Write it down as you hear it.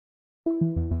Here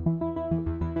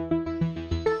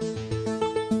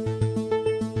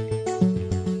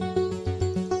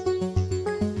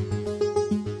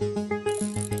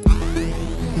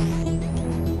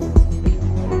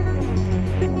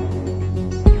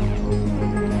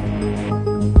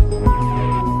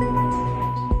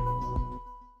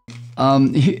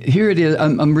it is.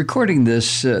 I'm recording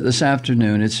this this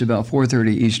afternoon. It's about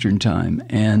 4:30 Eastern time,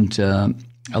 and a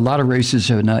lot of races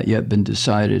have not yet been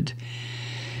decided.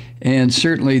 And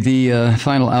certainly the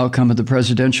final outcome of the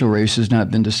presidential race has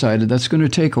not been decided. That's going to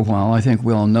take a while. I think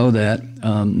we all know that.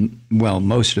 Well,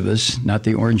 most of us, not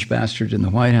the orange bastard in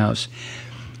the White House.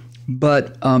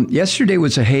 But yesterday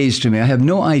was a haze to me. I have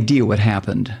no idea what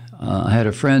happened. I had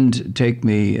a friend take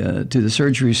me to the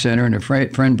surgery center and a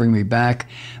friend bring me back,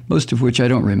 most of which I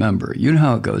don't remember. You know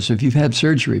how it goes. If you've had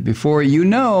surgery before, you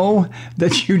know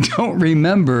that you don't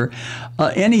remember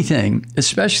anything,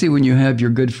 especially when you have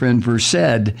your good friend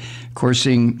Versed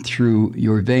coursing through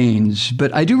your veins.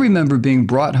 But I do remember being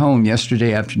brought home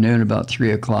yesterday afternoon about 3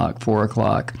 o'clock, 4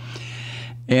 o'clock,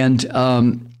 and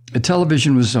the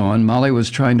television was on. Molly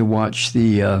was trying to watch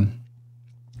the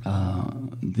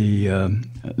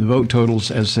vote totals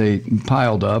as they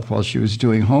piled up while she was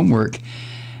doing homework.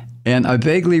 And I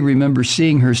vaguely remember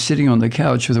seeing her sitting on the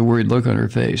couch with a worried look on her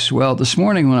face. Well, this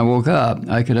morning when I woke up,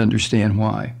 I could understand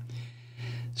why.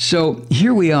 So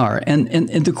here we are. And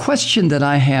the question that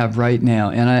I have right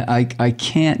now, and I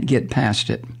can't get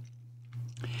past it.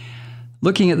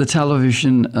 Looking at the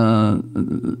television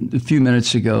a few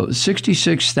minutes ago,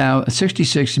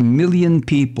 66 million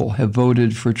people have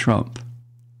voted for Trump.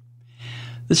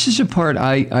 This is a part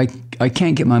I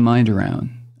can't get my mind around.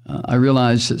 I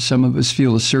realize that some of us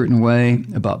feel a certain way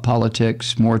about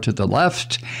politics more to the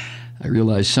left. I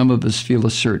realize some of us feel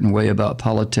a certain way about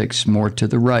politics more to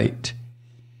the right.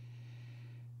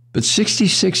 But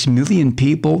 66 million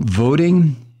people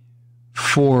voting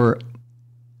for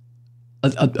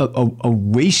a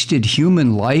wasted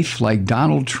human life like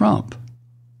Donald Trump.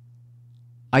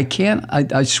 I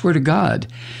swear to God,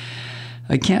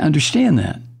 I can't understand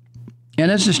that. And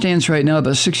as it stands right now,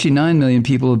 about 69 million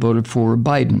people have voted for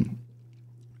Biden.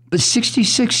 But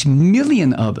 66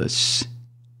 million of us.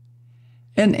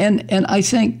 And I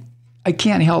think I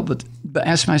can't help but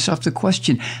ask myself the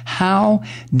question, how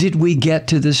did we get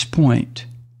to this point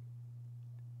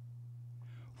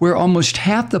where almost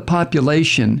half the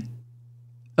population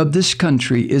of this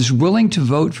country is willing to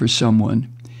vote for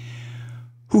someone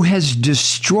who has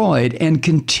destroyed and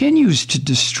continues to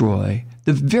destroy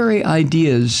the very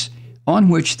ideas on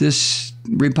which this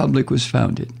republic was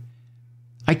founded?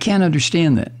 I can't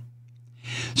understand that.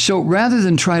 So rather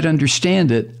than try to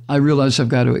understand it, I realize I've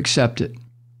got to accept it.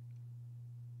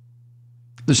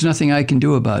 There's nothing I can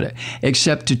do about it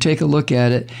except to take a look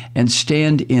at it and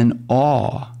stand in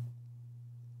awe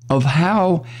of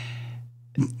how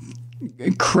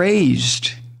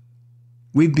crazed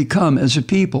we've become as a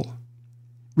people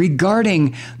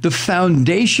regarding the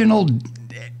foundational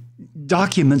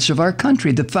documents of our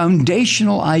country, the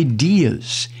foundational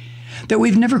ideas that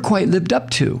we've never quite lived up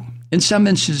to. In some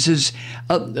instances,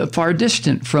 far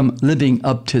distant from living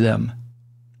up to them.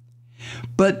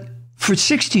 But for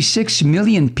 66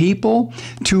 million people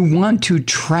to want to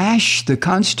trash the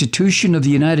Constitution of the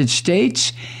United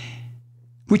States,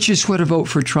 which is what a vote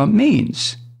for Trump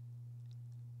means,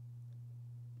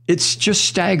 it's just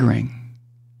staggering.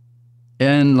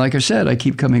 And like I said, I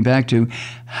keep coming back to,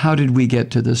 how did we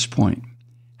get to this point?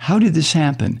 How did this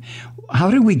happen? How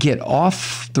did we get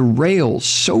off the rails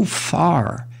so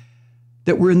far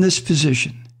that we're in this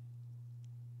position?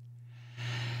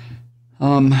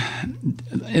 And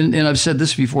I've said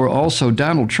this before also,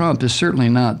 Donald Trump is certainly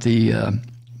not the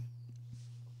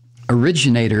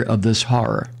originator of this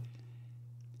horror.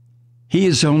 He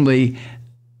is only,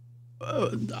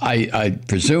 I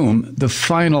presume, the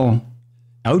final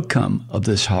outcome of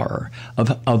this horror, of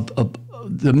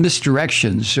the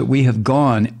misdirections that we have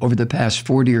gone over the past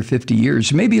 40 or 50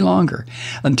 years, maybe longer,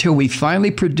 until we finally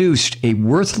produced a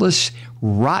worthless,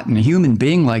 rotten human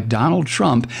being like Donald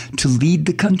Trump to lead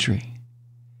the country.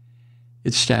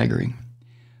 It's staggering.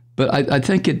 But I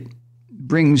think it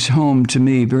brings home to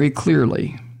me very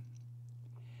clearly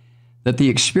that the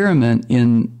experiment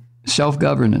in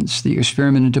self-governance, the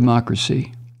experiment in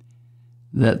democracy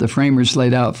that the framers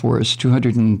laid out for us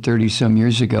 230 some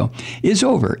years ago is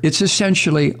over. It's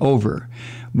essentially over.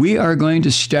 We are going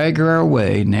to stagger our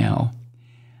way now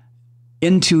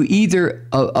into either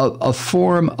a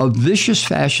form of vicious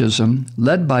fascism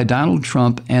led by Donald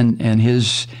Trump and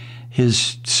his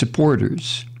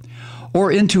supporters,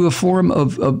 or into a form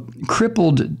of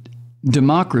crippled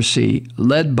democracy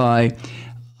led by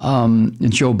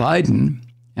Joe Biden.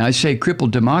 And I say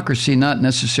crippled democracy, not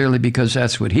necessarily because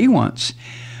that's what he wants,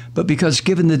 but because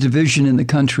given the division in the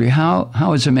country,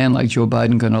 how is a man like Joe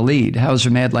Biden going to lead? How is a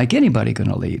man like anybody going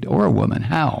to lead, or a woman?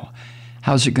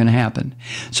 How's it going to happen?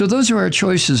 So those are our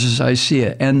choices as I see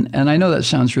it. And I know that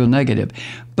sounds real negative,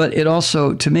 but it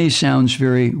also, to me, sounds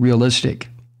very realistic.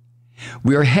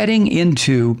 We are heading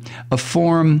into a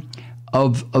form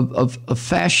of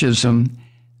fascism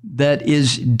that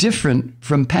is different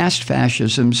from past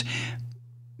fascisms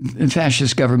and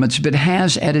fascist governments, but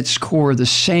has at its core the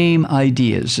same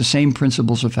ideas, the same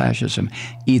principles of fascism.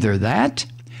 Either that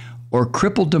or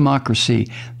crippled democracy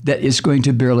that is going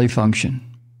to barely function.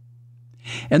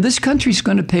 And this country's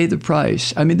going to pay the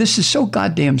price. I mean, this is so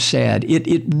goddamn sad.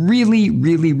 It really,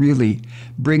 really, really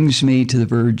brings me to the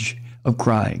verge of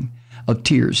crying, of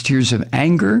tears of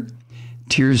anger,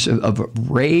 tears of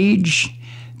rage,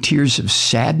 tears of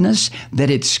sadness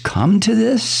that it's come to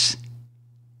this.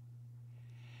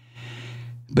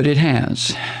 But it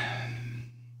has.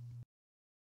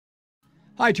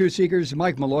 Hi, Truth Seekers.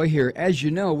 Mike Malloy here. As you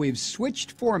know, we've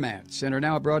switched formats and are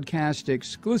now broadcast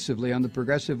exclusively on the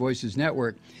Progressive Voices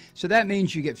Network. So that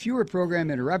means you get fewer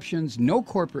program interruptions, no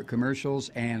corporate commercials,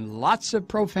 and lots of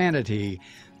profanity.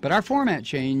 But our format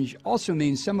change also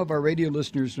means some of our radio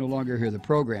listeners no longer hear the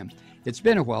program. It's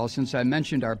been a while since I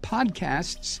mentioned our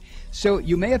podcasts, so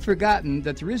you may have forgotten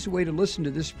that there is a way to listen to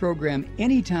this program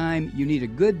anytime you need a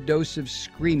good dose of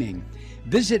screaming.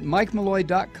 Visit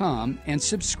MikeMalloy.com and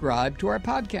subscribe to our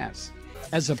podcasts.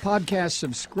 As a podcast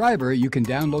subscriber, you can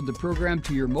download the program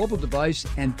to your mobile device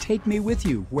and take me with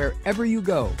you wherever you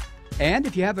go. And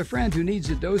if you have a friend who needs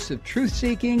a dose of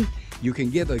truth-seeking, you can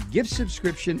give a gift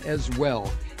subscription as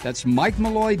well. That's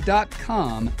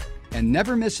MikeMalloy.com. And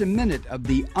never miss a minute of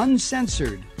the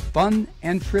uncensored fun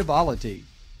and frivolity.